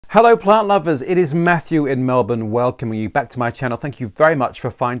Hello plant lovers, it is Matthew in Melbourne welcoming you back to my channel. Thank you very much for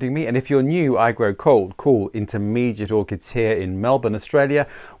finding me, and if you're new, I grow cool, intermediate orchids here in Melbourne, Australia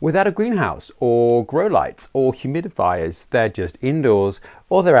without a greenhouse or grow lights or humidifiers. They're just indoors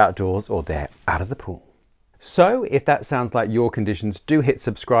or they're outdoors or they're out of the pool. So if that sounds like your conditions, do hit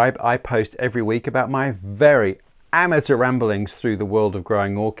subscribe. I post every week about my very amateur ramblings through the world of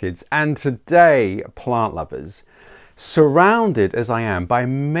growing orchids, and today, plant lovers, surrounded as I am by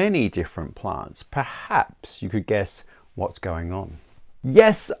many different plants, perhaps you could guess what's going on.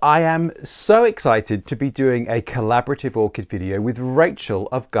 Yes, I am so excited to be doing a collaborative orchid video with Rachel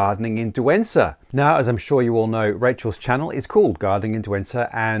of Gardening in Douentza. Now, as I'm sure you all know, Rachel's channel is called Gardening in Douentza,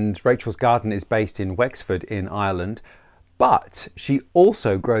 and Rachel's garden is based in Wexford in Ireland, but she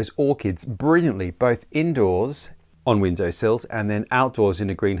also grows orchids brilliantly, both indoors on windowsills and then outdoors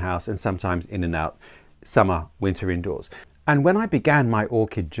in a greenhouse, and sometimes in and out summer, winter, indoors. And when I began my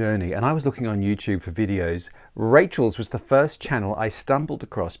orchid journey and I was looking on YouTube for videos, Rachel's was the first channel I stumbled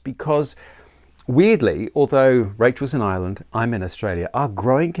across because, weirdly, although Rachel's in Ireland, I'm in Australia, our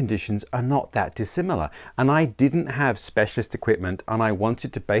growing conditions are not that dissimilar. And I didn't have specialist equipment, and I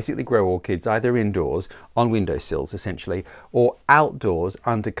wanted to basically grow orchids either indoors, on windowsills essentially, or outdoors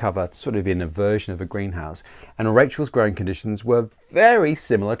under cover, sort of in a version of a greenhouse. And Rachel's growing conditions were very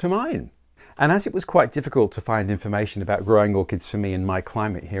similar to mine. And as it was quite difficult to find information about growing orchids for me in my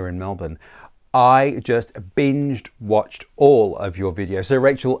climate here in Melbourne, I just binged watched all of your videos. So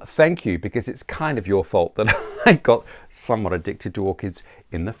Rachel, thank you, because it's kind of your fault that I got somewhat addicted to orchids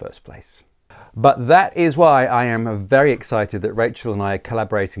in the first place. But that is why I am very excited that Rachel and I are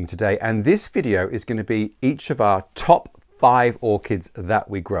collaborating today. And this video is going to be each of our top 5 orchids that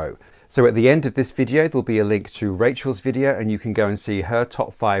we grow. So at the end of this video, there'll be a link to Rachel's video, and you can go and see her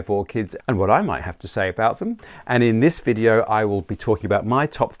top 5 orchids and what I might have to say about them. And in this video, I will be talking about my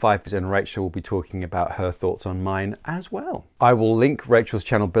top 5, and Rachel will be talking about her thoughts on mine as well. I will link Rachel's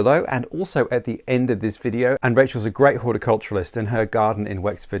channel below and also at the end of this video. And Rachel's a great horticulturalist, and her garden in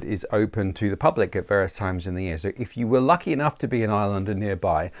Wexford is open to the public at various times in the year. So if you were lucky enough to be in Ireland and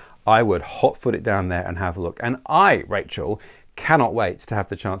nearby, I would hot foot it down there and have a look. And I, Rachel, cannot wait to have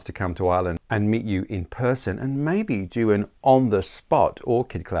the chance to come to Ireland and meet you in person and maybe do an on-the-spot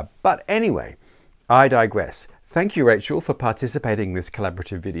orchid club. But anyway, I digress. Thank you, Rachel, for participating in this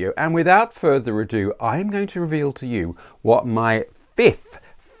collaborative video. And without further ado, I'm going to reveal to you what my 5th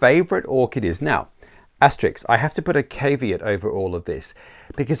favorite orchid is. Now, asterisk, I have to put a caveat over all of this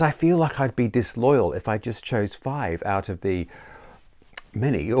because I feel like I'd be disloyal if I just chose 5 out of the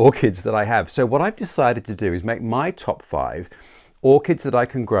many orchids that I have. So what I've decided to do is make my top 5 orchids that I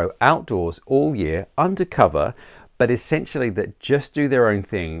can grow outdoors all year under cover, but essentially that just do their own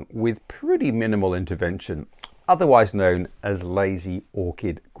thing with pretty minimal intervention, otherwise known as lazy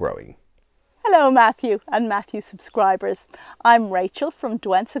orchid growing. Hello Matthew and Matthew subscribers. I'm Rachel from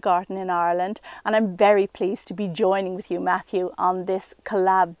Douentza Garden in Ireland, and I'm very pleased to be joining with you, Matthew, on this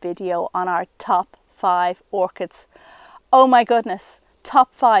collab video on our top 5 orchids. Oh my goodness,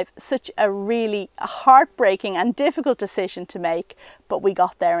 top 5, such a really heartbreaking and difficult decision to make, but we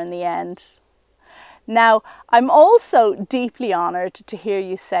got there in the end. Now, I'm also deeply honoured to hear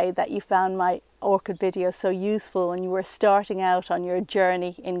you say that you found my orchid video so useful when you were starting out on your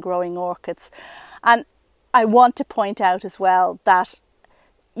journey in growing orchids. And I want to point out as well that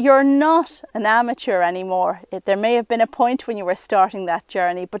you're not an amateur anymore. There may have been a point when you were starting that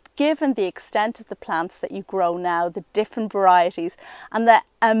journey, but given the extent of the plants that you grow now, the different varieties and the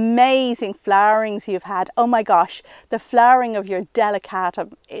amazing flowerings you've had, oh my gosh, the flowering of your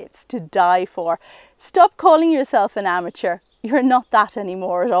delicatum, it's to die for. Stop calling yourself an amateur. You're not that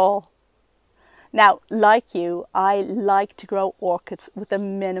anymore at all. Now, like you, I like to grow orchids with a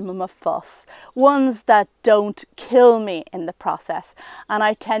minimum of fuss, ones that don't kill me in the process, and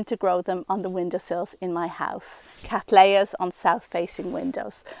I tend to grow them on the windowsills in my house. Cattleyas on south-facing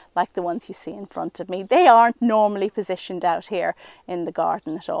windows, like the ones you see in front of me. They aren't normally positioned out here in the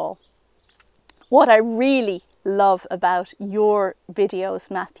garden at all. What I really love about your videos,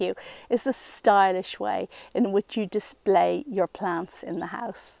 Matthew, is the stylish way in which you display your plants in the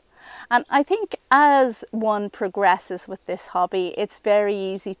house. And I think as one progresses with this hobby, it's very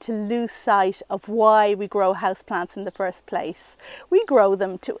easy to lose sight of why we grow houseplants in the first place. We grow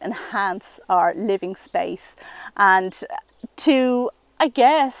them to enhance our living space and to, I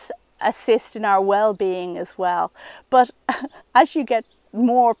guess, assist in our well-being as well. But as you get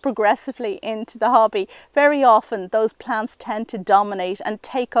more progressively into the hobby, very often those plants tend to dominate and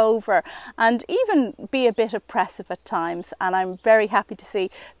take over and even be a bit oppressive at times. And I'm very happy to see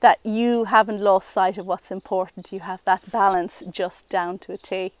that you haven't lost sight of what's important. You have that balance just down to a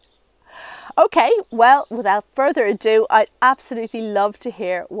T. Okay, well, without further ado, I'd absolutely love to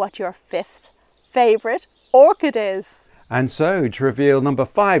hear what your 5th favourite orchid is. And so, to reveal number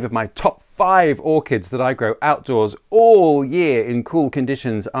 5 of my top 5 orchids that I grow outdoors all year in cool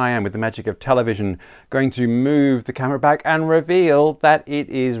conditions, I am, with the magic of television, going to move the camera back and reveal that it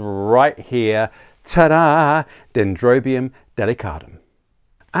is right here. Ta-da! Dendrobium delicatum.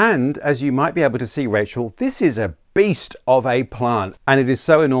 And as you might be able to see, Rachel, this is a beast of a plant, and it is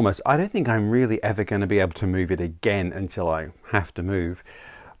so enormous I don't think I'm really ever going to be able to move it again until I have to move.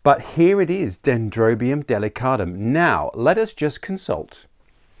 But here it is, Dendrobium delicatum. Now, let us just consult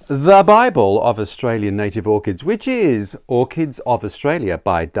the Bible of Australian native orchids, which is Orchids of Australia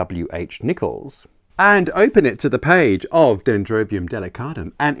by W.H. Nichols, and open it to the page of Dendrobium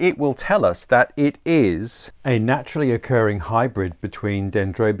delicatum, and it will tell us that it is a naturally occurring hybrid between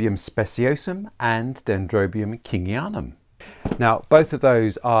Dendrobium speciosum and Dendrobium kingianum. Now, both of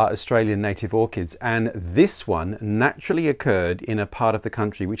those are Australian native orchids, and this one naturally occurred in a part of the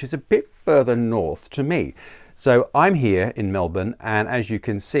country which is a bit further north to me. So I'm here in Melbourne, and as you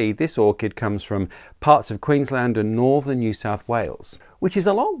can see, this orchid comes from parts of Queensland and northern New South Wales, which is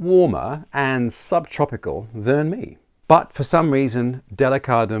a lot warmer and subtropical than me. But for some reason,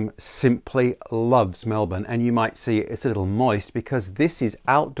 delicatum simply loves Melbourne, and you might see it's a little moist because this is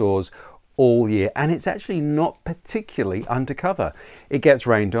outdoors all year, and it's actually not particularly undercover. It gets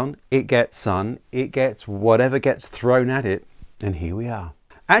rained on, it gets sun, it gets whatever gets thrown at it, and here we are.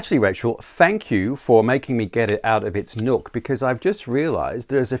 Actually, Rachel, thank you for making me get it out of its nook, because I've just realized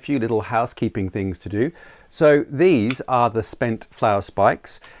there's a few little housekeeping things to do. So these are the spent flower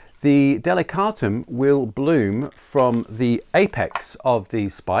spikes. The delicatum will bloom from the apex of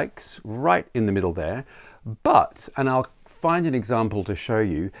these spikes right in the middle there, but, and I'll find an example to show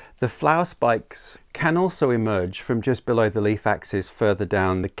you, the flower spikes can also emerge from just below the leaf axis further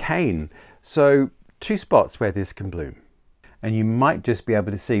down the cane. So 2 spots where this can bloom. And you might just be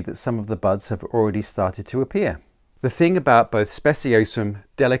able to see that some of the buds have already started to appear. The thing about both speciosum,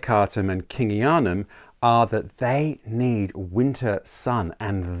 delicatum and kingianum are that they need winter sun,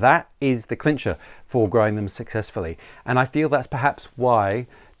 and that is the clincher for growing them successfully. And I feel that's perhaps why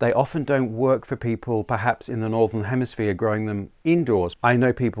they often don't work for people perhaps in the Northern Hemisphere growing them indoors. I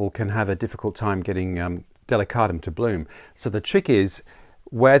know people can have a difficult time getting delicatum to bloom. So the trick is,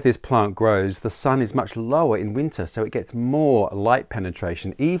 where this plant grows, the sun is much lower in winter, so it gets more light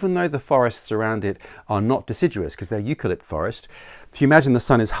penetration, even though the forests around it are not deciduous because they're eucalypt forest. If you imagine, the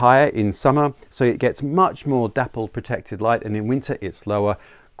sun is higher in summer, so it gets much more dappled protected light, and in winter it's lower,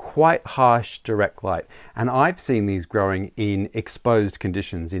 quite harsh direct light. And I've seen these growing in exposed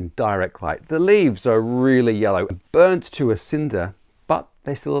conditions in direct light. The leaves are really yellow, burnt to a cinder, but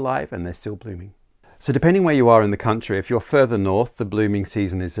they're still alive and they're still blooming. So depending where you are in the country, if you're further north, the blooming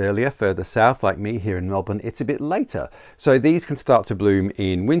season is earlier. Further south, like me here in Melbourne, it's a bit later. So these can start to bloom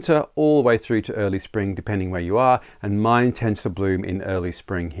in winter all the way through to early spring, depending where you are. And mine tends to bloom in early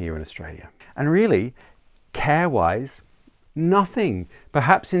spring here in Australia. And really, care-wise, nothing.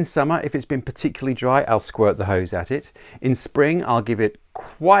 Perhaps in summer, if it's been particularly dry, I'll squirt the hose at it. In spring, I'll give it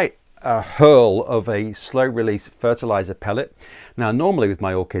quite a hurl of a slow release fertilizer pellet. Now normally with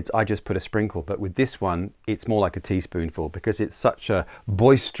my orchids I just put a sprinkle, but with this one it's more like a teaspoonful because it's such a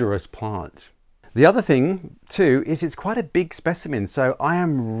boisterous plant. The other thing too is it's quite a big specimen, so I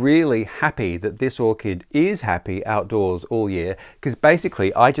am really happy that this orchid is happy outdoors all year, because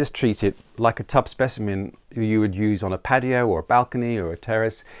basically I just treat it like a tub specimen you would use on a patio or a balcony or a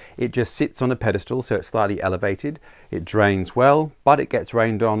terrace. It just sits on a pedestal, so it's slightly elevated. It drains well, but it gets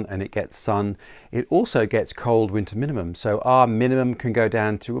rained on and it gets sun. It also gets cold winter minimum, so our minimum can go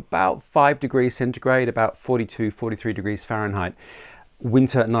down to about 5 degrees centigrade, about 42, 43 degrees Fahrenheit.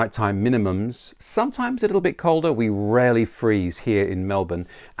 Winter nighttime minimums, sometimes a little bit colder. We rarely freeze here in Melbourne,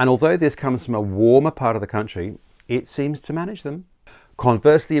 and although this comes from a warmer part of the country, it seems to manage them.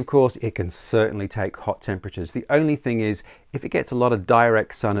 Conversely, of course, it can certainly take hot temperatures. The only thing is, if it gets a lot of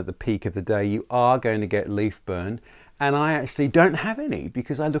direct sun at the peak of the day, you are going to get leaf burn, and I actually don't have any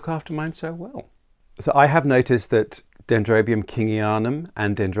because I look after mine so well. So I have noticed that Dendrobium kingianum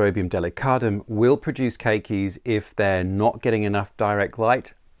and Dendrobium delicatum will produce keikis if they're not getting enough direct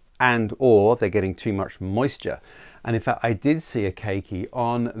light and or they're getting too much moisture. And in fact, I did see a keiki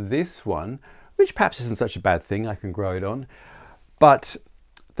on this one, which perhaps isn't such a bad thing, I can grow it on. But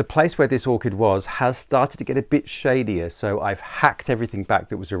The place where this orchid was has started to get a bit shadier, so I've hacked everything back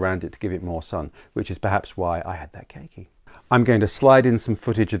that was around it to give it more sun, which is perhaps why I had that keiki. I'm going to slide in some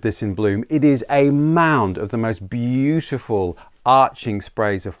footage of this in bloom. It is a mound of the most beautiful arching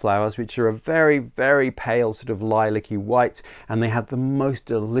sprays of flowers, which are a very, very pale sort of lilac-y white, and they have the most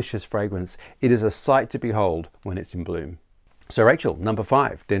delicious fragrance. It is a sight to behold when it's in bloom. So Rachel, number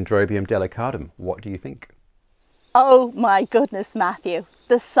 5, Dendrobium delicatum. What do you think? Oh my goodness, Matthew,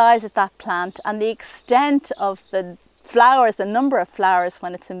 the size of that plant and the extent of the flowers, the number of flowers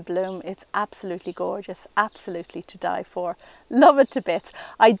when it's in bloom, it's absolutely gorgeous, absolutely to die for. Love it to bits.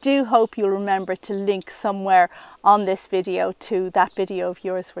 I do hope you'll remember to link somewhere on this video to that video of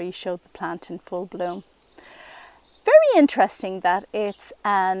yours where you showed the plant in full bloom. Very interesting that it's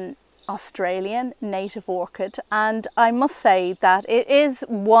an Australian native orchid, and I must say that it is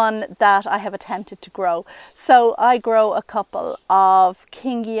one that I have attempted to grow. So I grow a couple of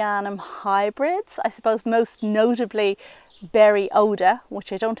Kingianum hybrids, I suppose most notably Berry Oda,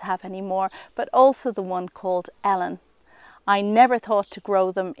 which I don't have anymore, but also the one called Ellen. I never thought to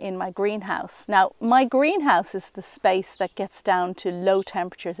grow them in my greenhouse. Now, my greenhouse is the space that gets down to low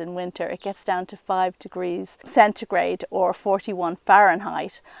temperatures in winter. It gets down to 5 degrees centigrade or 41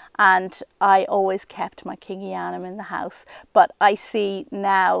 Fahrenheit. And I always kept my Kingianum in the house. But I see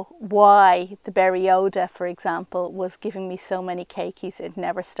now why the Berry Oda, for example, was giving me so many keikis. It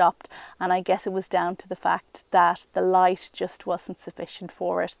never stopped. And I guess it was down to the fact that the light just wasn't sufficient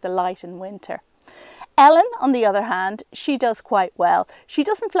for it, the light in winter. Ellen, on the other hand, she does quite well. She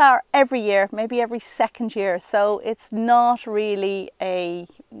doesn't flower every year, maybe every second year, so it's not really an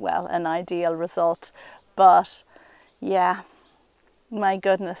ideal result. But yeah, my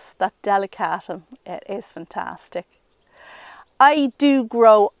goodness, that delicatum, it is fantastic. I do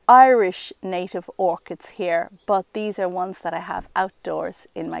grow Irish native orchids here, but these are ones that I have outdoors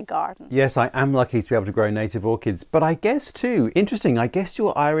in my garden. Yes, I am lucky to be able to grow native orchids, but I guess too, interesting, I guess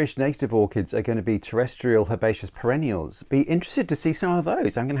your Irish native orchids are going to be terrestrial herbaceous perennials. Be interested to see some of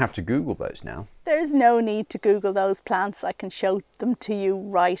those. I'm going to have to Google those now. There's no need to Google those plants. I can show them to you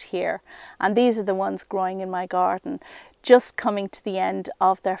right here. And these are the ones growing in my garden, just coming to the end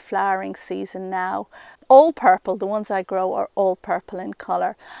of their flowering season now. All purple, the ones I grow are all purple in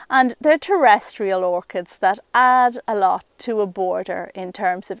colour, and they're terrestrial orchids that add a lot to a border in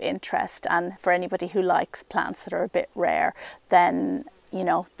terms of interest, and for anybody who likes plants that are a bit rare, then you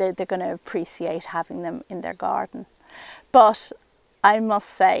know they're going to appreciate having them in their garden. But I must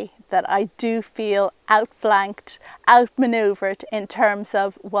say that I do feel outflanked, outmaneuvered in terms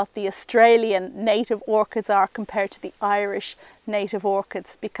of what the Australian native orchids are compared to the Irish native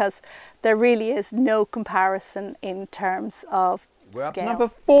orchids, because there really is no comparison in terms of We're up to scale. number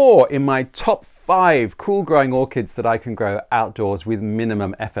 4 in my top 5 cool growing orchids that I can grow outdoors with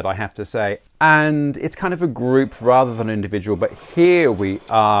minimum effort, I have to say. And it's kind of a group rather than an individual, but here we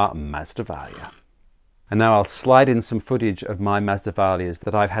are, Masdevallia. And now I'll slide in some footage of my Masdevallias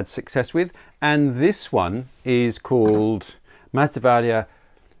that I've had success with. And this one is called Masdevallia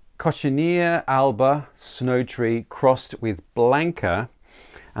Coccinea alba Snow Tree crossed with Blanca.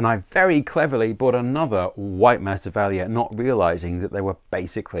 And I very cleverly bought another white Masdevallia, not realizing that they were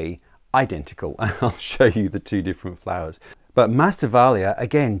basically identical. And I'll show you the 2 different flowers. But Masdevallia,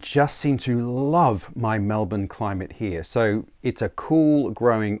 again, just seem to love my Melbourne climate here. So it's a cool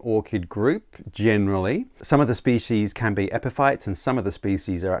growing orchid group, generally. Some of the species can be epiphytes and some of the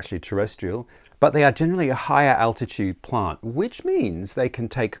species are actually terrestrial. But they are generally a higher altitude plant, which means they can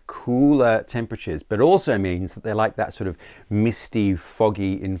take cooler temperatures, but also means that they like that sort of misty,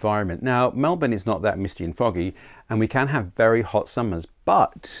 foggy environment. Now, Melbourne is not that misty and foggy, and we can have very hot summers,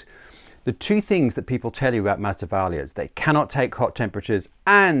 but the 2 things that people tell you about Masdevallias, they cannot take hot temperatures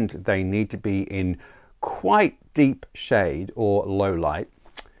and they need to be in quite deep shade or low light.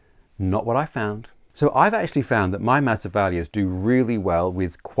 Not what I found. So I've actually found that my Masdevallias do really well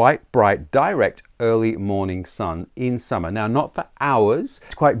with quite bright, direct early morning sun in summer. Now, not for hours.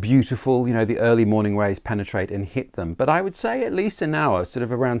 It's quite beautiful, you know, the early morning rays penetrate and hit them. But I would say at least an hour, sort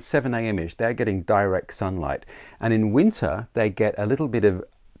of around 7 a.m.-ish, they're getting direct sunlight. And in winter, they get a little bit of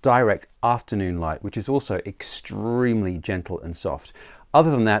direct afternoon light, which is also extremely gentle and soft.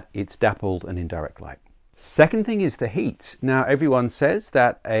 Other than that, it's dappled and indirect light. Second thing is the heat. Now, everyone says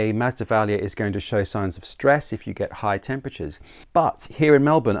that a Masdevallia is going to show signs of stress if you get high temperatures. But here in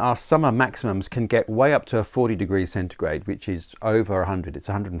Melbourne, our summer maximums can get way up to 40 degrees centigrade, which is over 100. It's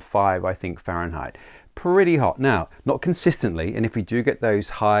 105, I think, Fahrenheit. Pretty hot. Now, not consistently, and if we do get those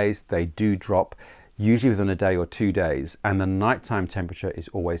highs, they do drop, usually within a day or 2 days, and the nighttime temperature is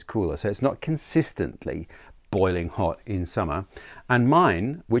always cooler. So it's not consistently, boiling hot in summer, and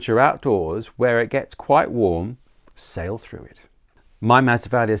mine, which are outdoors where it gets quite warm, sail through it. My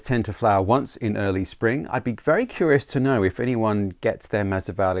Masdevallias tend to flower once in early spring. I'd be very curious to know if anyone gets their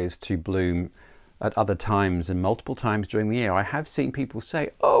Masdevallias to bloom at other times and multiple times during the year. I have seen people say,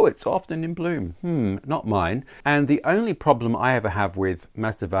 oh, it's often in bloom. Not mine. And the only problem I ever have with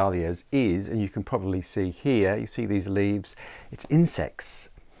Masdevallias is, and you can probably see here, you see these leaves, it's insects.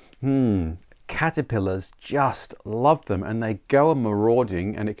 Caterpillars just love them, and they go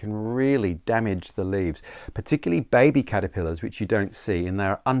marauding, and it can really damage the leaves, particularly baby caterpillars, which you don't see, and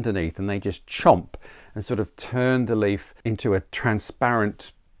they're underneath, and they just chomp and sort of turn the leaf into a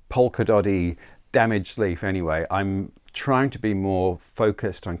transparent polka dotty damaged leaf. Anyway, I'm trying to be more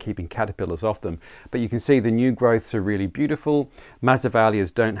focused on keeping caterpillars off them, but you can see the new growths are really beautiful.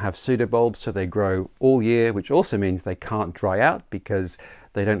 Masdevallias don't have pseudobulbs, so they grow all year, which also means they can't dry out because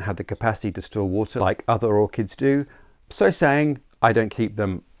they don't have the capacity to store water like other orchids do. So saying, I don't keep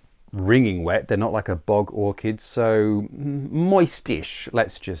them wringing wet. They're not like a bog orchid, so moistish,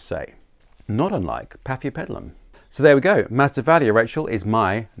 let's just say. Not unlike Paphiopedilum. So there we go. Masdevallia, Rachel, is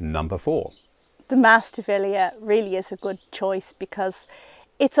my number 4. The Masdevallia really is a good choice because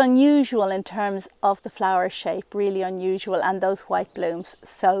it's unusual in terms of the flower shape, really unusual, and those white blooms,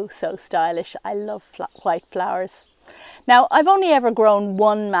 so stylish. I love white flowers. Now, I've only ever grown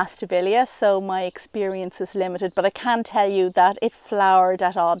one Masdevallia, so my experience is limited, but I can tell you that it flowered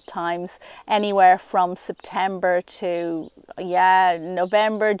at odd times, anywhere from September to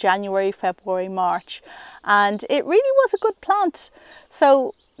November, January, February, March, and it really was a good plant.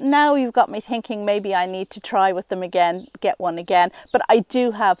 So now you've got me thinking maybe I need to try with them again, get one again. But I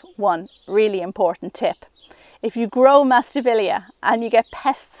do have one really important tip. If you grow Masdevallia and you get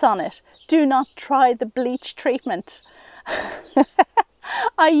pests on it, do not try the bleach treatment.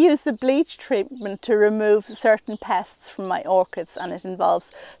 I use the bleach treatment to remove certain pests from my orchids, and it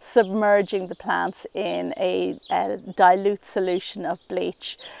involves submerging the plants in a dilute solution of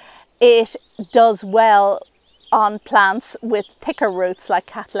bleach. It does well on plants with thicker roots like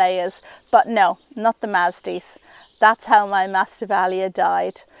Cattleyas, but no, not the Masdies. That's how my Masdevallia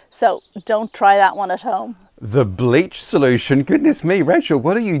died. So don't try that one at home. The bleach solution? Goodness me, Rachel,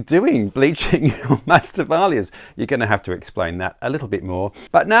 what are you doing bleaching your Masdevallias? You're going to have to explain that a little bit more.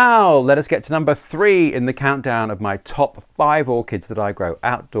 But now let us get to number 3 in the countdown of my top 5 orchids that I grow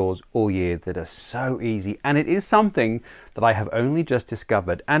outdoors all year that are so easy. And it is something that I have only just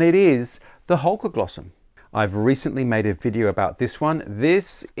discovered, and it is the Holcoglossum. I've recently made a video about this one.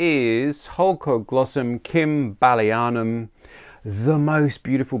 This is Holcoglossum Kimbalianum. The most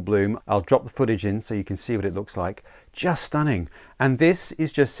beautiful bloom. I'll drop the footage in so you can see what it looks like. Just stunning. And this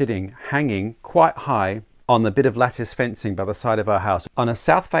is just sitting, hanging quite high on the bit of lattice fencing by the side of our house. On a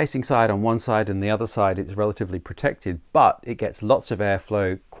south facing side on one side, and the other side it's relatively protected, but it gets lots of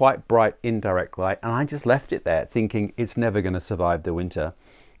airflow, quite bright indirect light, and I just left it there thinking it's never going to survive the winter.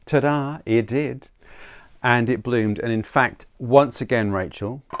 Ta-da, it did. And it bloomed. And in fact, once again,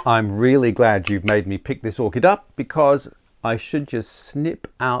 Rachel, I'm really glad you've made me pick this orchid up, because I should just snip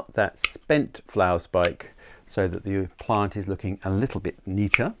out that spent flower spike so that the plant is looking a little bit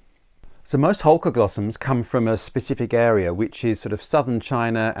neater. So most Holcoglossums come from a specific area, which is sort of southern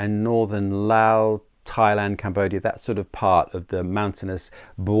China and northern Laos, Thailand, Cambodia, that sort of part of the mountainous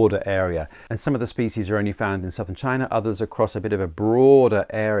border area. And some of the species are only found in southern China, others across a bit of a broader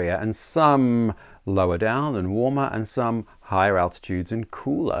area, and some lower down and warmer, and some higher altitudes and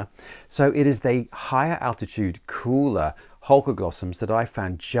cooler. So it is the higher altitude, cooler Holcoglossums that I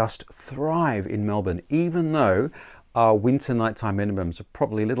found just thrive in Melbourne, even though our winter nighttime minimums are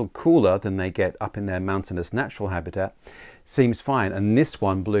probably a little cooler than they get up in their mountainous natural habitat. Seems fine. And this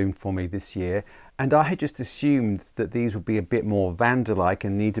one bloomed for me this year, and I had just assumed that these would be a bit more vanda-like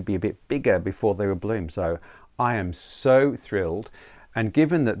and need to be a bit bigger before they would bloom. So I am so thrilled. And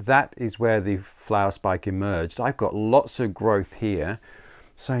given that that is where the flower spike emerged, I've got lots of growth here.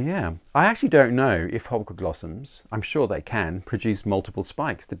 So yeah, I actually don't know if Holcoglossums, I'm sure they can, produce multiple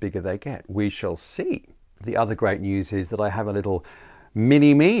spikes the bigger they get. We shall see. The other great news is that I have a little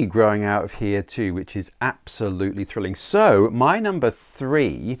mini-me growing out of here too, which is absolutely thrilling. So my number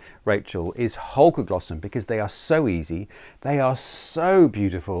 3, Rachel, is Holcoglossum, because they are so easy, they are so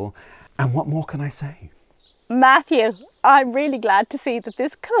beautiful, and what more can I say? Matthew, I'm really glad to see that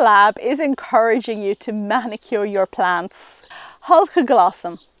this collab is encouraging you to manicure your plants.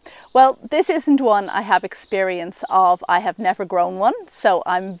 Holcoglossum. Well, this isn't one I have experience of. I have never grown one, so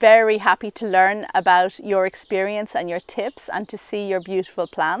I'm very happy to learn about your experience and your tips and to see your beautiful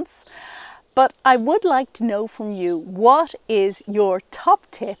plants. But I would like to know from you, what is your top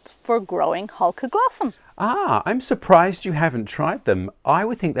tip for growing Holcoglossum? I'm surprised you haven't tried them. I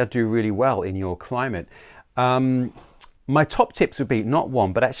would think they'll do really well in your climate. My top tips would be not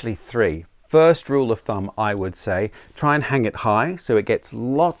one, but actually three. First rule of thumb, I would say, try and hang it high so it gets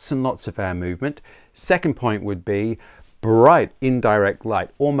lots and lots of air movement. Second point would be bright indirect light,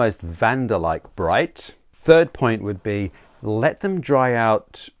 almost Vanda-like bright. Third point would be let them dry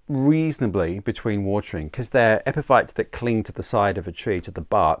out reasonably between watering, because they're epiphytes that cling to the side of a tree, to the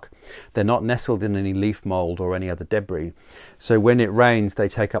bark. They're not nestled in any leaf mold or any other debris. So when it rains, they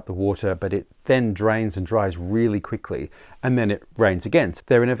take up the water, but it then drains and dries really quickly, and then it rains again. So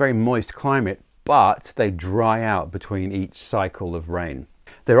they're in a very moist climate, but they dry out between each cycle of rain.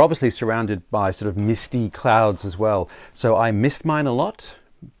 They're obviously surrounded by sort of misty clouds as well. So I mist mine a lot,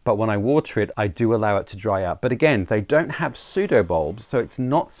 but when I water it, I do allow it to dry out. But again, they don't have pseudobulbs, so it's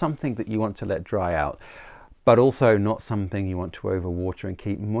not something that you want to let dry out, but also not something you want to overwater and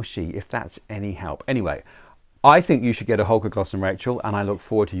keep mushy, if that's any help. Anyway, I think you should get a Holcoglossum, Rachel, and I look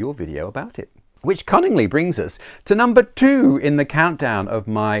forward to your video about it. Which cunningly brings us to number 2 in the countdown of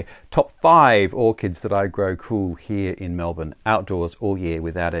my top 5 orchids that I grow cool here in Melbourne, outdoors all year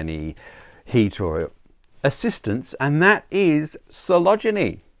without any heat or assistance, and that is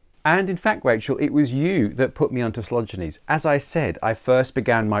Coleogene. And in fact, Rachel, it was you that put me onto Coleogenes. As I said, I first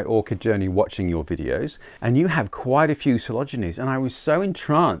began my orchid journey watching your videos, and you have quite a few Coleogenes, and I was so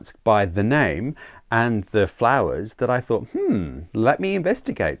entranced by the name and the flowers that I thought, let me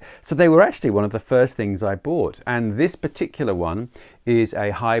investigate. So they were actually one of the first things I bought, and this particular one is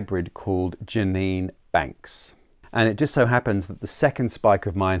a hybrid called Janine Banks. And it just so happens that the second spike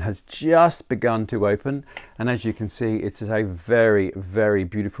of mine has just begun to open. And as you can see, it's a very, very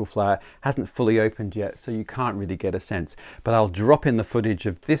beautiful flower. Hasn't fully opened yet, so you can't really get a sense. But I'll drop in the footage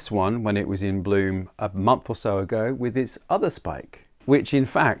of this one when it was in bloom a month or so ago with its other spike, which in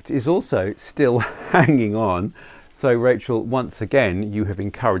fact is also still hanging on. So Rachel, once again, you have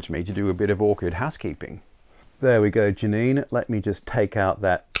encouraged me to do a bit of orchid housekeeping. There we go, Janine. Let me just take out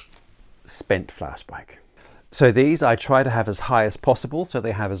that spent flower spike. So these I try to have as high as possible, so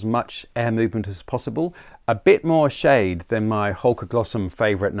they have as much air movement as possible. A bit more shade than my Holcoglossum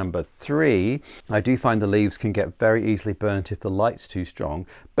favourite number 3. I do find the leaves can get very easily burnt if the light's too strong,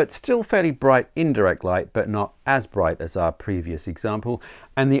 but still fairly bright indirect light, but not as bright as our previous example.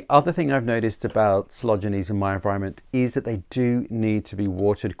 And the other thing I've noticed about Coleogenes in my environment is that they do need to be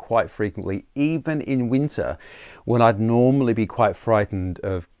watered quite frequently, even in winter, when I'd normally be quite frightened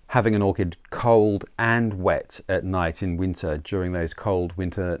of having an orchid cold and wet at night in winter during those cold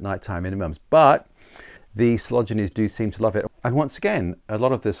winter nighttime minimums. But the Coleogenes do seem to love it. And once again, a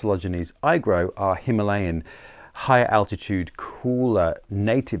lot of the Coleogenes I grow are Himalayan, higher altitude, cooler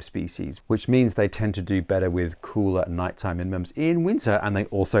native species, which means they tend to do better with cooler nighttime minimums in winter, and they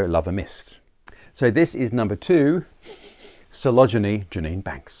also love a mist. So this is number 2, Coleogene Janine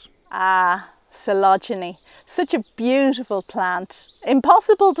Banks. Coleogene, such a beautiful plant,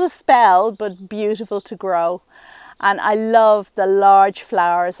 impossible to spell but beautiful to grow, and I love the large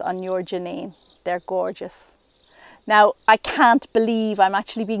flowers on your Janine. They're gorgeous. Now I can't believe I'm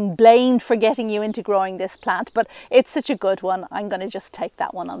actually being blamed for getting you into growing this plant, but it's such a good one. I'm going to just take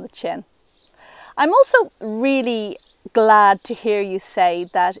that one on the chin. I'm also really glad to hear you say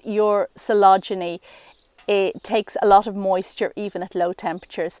that your Coleogene, it takes a lot of moisture even at low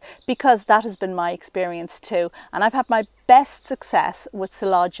temperatures, because that has been my experience too. And I've had my best success with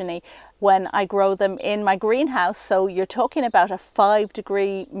Coleogene when I grow them in my greenhouse. So you're talking about a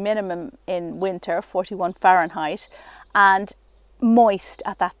 5-degree minimum in winter, 41 Fahrenheit, and moist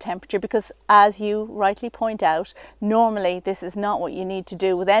at that temperature, because as you rightly point out, normally this is not what you need to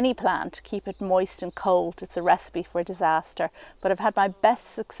do with any plant. Keep it moist and cold. It's a recipe for disaster. But I've had my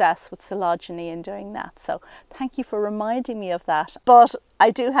best success with Coleogene in doing that, so thank you for reminding me of that. But I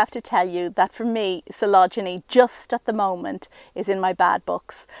do have to tell you that for me, Coleogene just at the moment is in my bad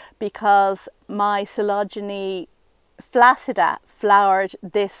books, because my Coleogene flaccida flowered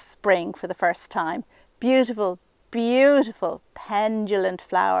this spring for the first time. Beautiful, beautiful pendulant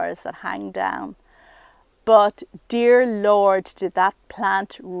flowers that hang down. But dear Lord, did that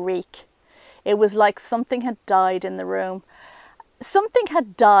plant reek. It was like something had died in the room. Something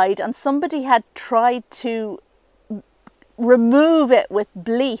had died, and somebody had tried to remove it with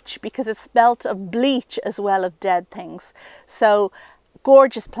bleach, because it smelt of bleach as well as dead things. So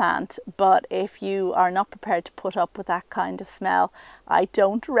gorgeous plant, but if you are not prepared to put up with that kind of smell, I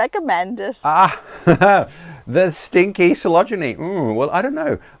don't recommend it. Ah, the stinky phylogeny. Well, I don't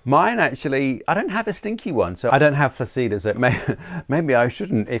know. Mine actually, I don't have a stinky one, so I don't have flacida, so maybe I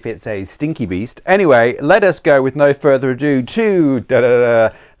shouldn't if it's a stinky beast. Anyway, let us go with no further ado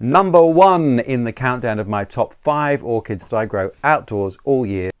to number 1 in the countdown of my top 5 orchids that I grow outdoors all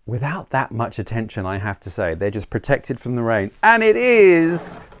year. Without that much attention, I have to say. They're just protected from the rain. And it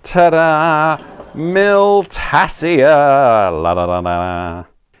is, ta-da, Miltassia. La la la la.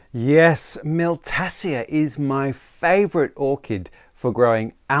 Yes, Miltassia is my favorite orchid for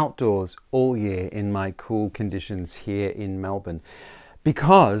growing outdoors all year in my cool conditions here in Melbourne.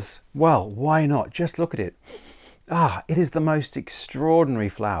 Because, well, why not? Just look at it. It is the most extraordinary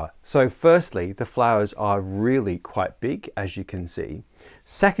flower. So firstly, the flowers are really quite big, as you can see.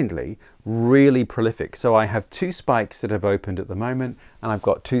 Secondly, really prolific. So I have 2 spikes that have opened at the moment, and I've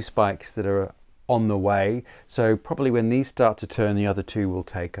got 2 spikes that are on the way. So probably when these start to turn, the other 2 will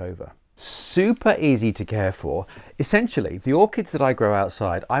take over. Super easy to care for. Essentially, the orchids that I grow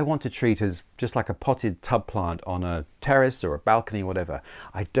outside, I want to treat as just like a potted tub plant on a terrace or a balcony or whatever.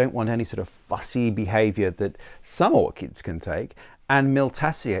 I don't want any sort of fussy behavior that some orchids can take, and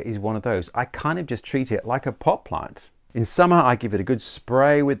Miltassia is one of those. I kind of just treat it like a pot plant. In summer, I give it a good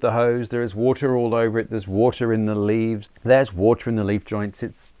spray with the hose. There is water all over it. There's water in the leaves. There's water in the leaf joints.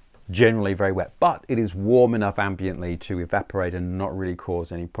 It's generally very wet, but it is warm enough ambiently to evaporate and not really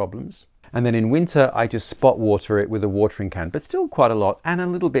cause any problems. And then in winter, I just spot water it with a watering can, but still quite a lot and a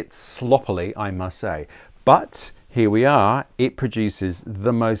little bit sloppily, I must say. But here we are, it produces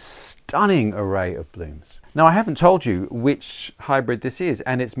the most stunning array of blooms. Now, I haven't told you which hybrid this is,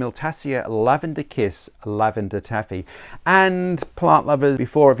 and it's Miltassia Lavender Kiss Lavender Taffy. And plant lovers,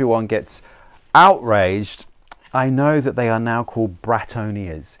 before everyone gets outraged, I know that they are now called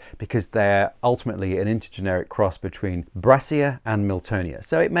Brattonias because they're ultimately an intergeneric cross between Brassia and Miltonia.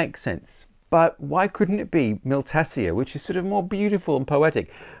 So it makes sense. But why couldn't it be Miltassia, which is sort of more beautiful and poetic?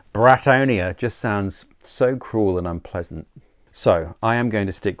 Brattonia just sounds so cruel and unpleasant. So I am going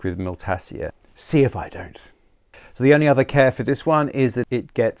to stick with Miltassia. See if I don't. So the only other care for this one is that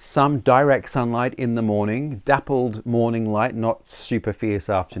it gets some direct sunlight in the morning, dappled morning light, not super fierce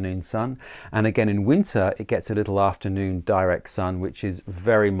afternoon sun. And again in winter, it gets a little afternoon direct sun, which is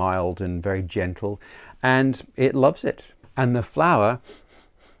very mild and very gentle, and it loves it. And the flower,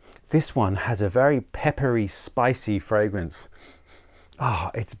 this one has a very peppery, spicy fragrance.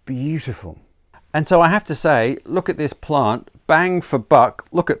 It's beautiful. And so I have to say, look at this plant, bang for buck,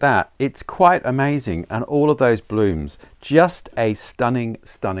 look at that. It's quite amazing, and all of those blooms, just a stunning,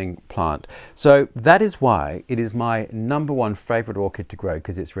 stunning plant. So that is why it is my number 1 favorite orchid to grow,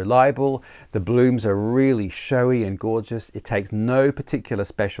 because it's reliable, the blooms are really showy and gorgeous, it takes no particular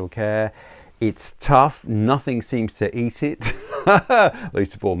special care, it's tough, nothing seems to eat it,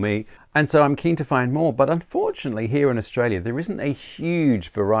 least of all me. And so I'm keen to find more, but unfortunately here in Australia there isn't a huge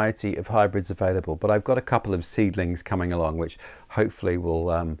variety of hybrids available, but I've got a couple of seedlings coming along which hopefully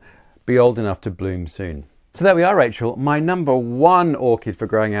will be old enough to bloom soon. So there we are, Rachel. My number 1 orchid for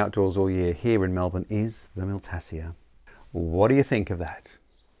growing outdoors all year here in Melbourne is the Miltassia. What do you think of that?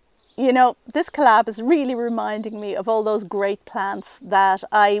 You know, this collab is really reminding me of all those great plants that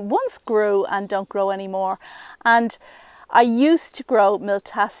I once grew and don't grow anymore. And I used to grow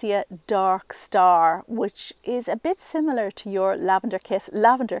Miltassia Dark Star, which is a bit similar to your Lavender Kiss.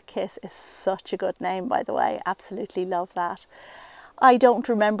 Lavender Kiss is such a good name, by the way. Absolutely love that. I don't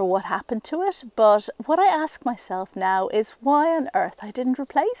remember what happened to it, but what I ask myself now is why on earth I didn't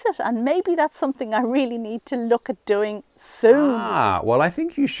replace it, and maybe that's something I really need to look at doing soon. Well, I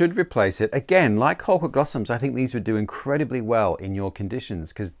think you should replace it. Again, like Holcroft Blossoms, I think these would do incredibly well in your conditions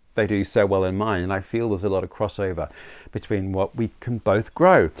because they do so well in mine, and I feel there's a lot of crossover between what we can both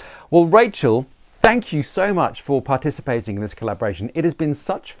grow. Well, Rachel, thank you so much for participating in this collaboration. It has been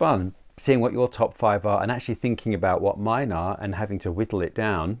such fun seeing what your top 5 are and actually thinking about what mine are and having to whittle it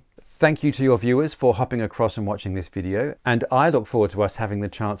down. Thank you to your viewers for hopping across and watching this video, and I look forward to us having the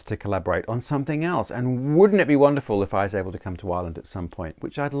chance to collaborate on something else. And wouldn't it be wonderful if I was able to come to Ireland at some point,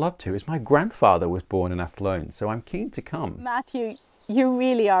 which I'd love to, as my grandfather was born in Athlone, so I'm keen to come. Matthew, you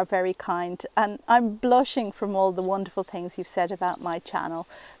really are very kind, and I'm blushing from all the wonderful things you've said about my channel.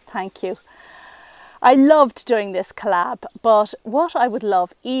 Thank you. I loved doing this collab, but what I would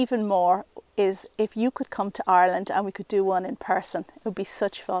love even more is if you could come to Ireland and we could do one in person. It would be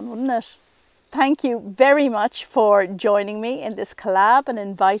such fun, wouldn't it? Thank you very much for joining me in this collab and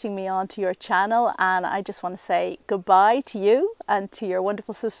inviting me onto your channel, and I just want to say goodbye to you and to your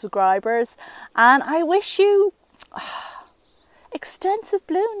wonderful subscribers, and I wish you extensive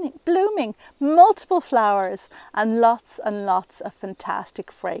blooming, multiple flowers, and lots of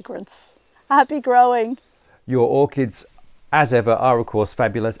fantastic fragrance. Happy growing! Your orchids, as ever, are of course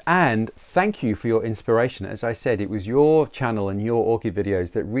fabulous, and thank you for your inspiration. As I said, it was your channel and your orchid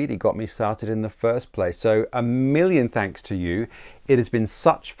videos that really got me started in the first place. So a million thanks to you. It has been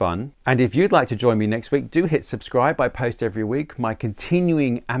such fun. And if you'd like to join me next week, do hit subscribe. I post every week my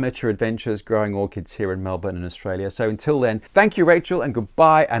continuing amateur adventures growing orchids here in Melbourne and Australia. So until then, thank you, Rachel, and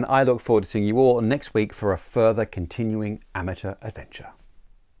goodbye. And I look forward to seeing you all next week for a further continuing amateur adventure.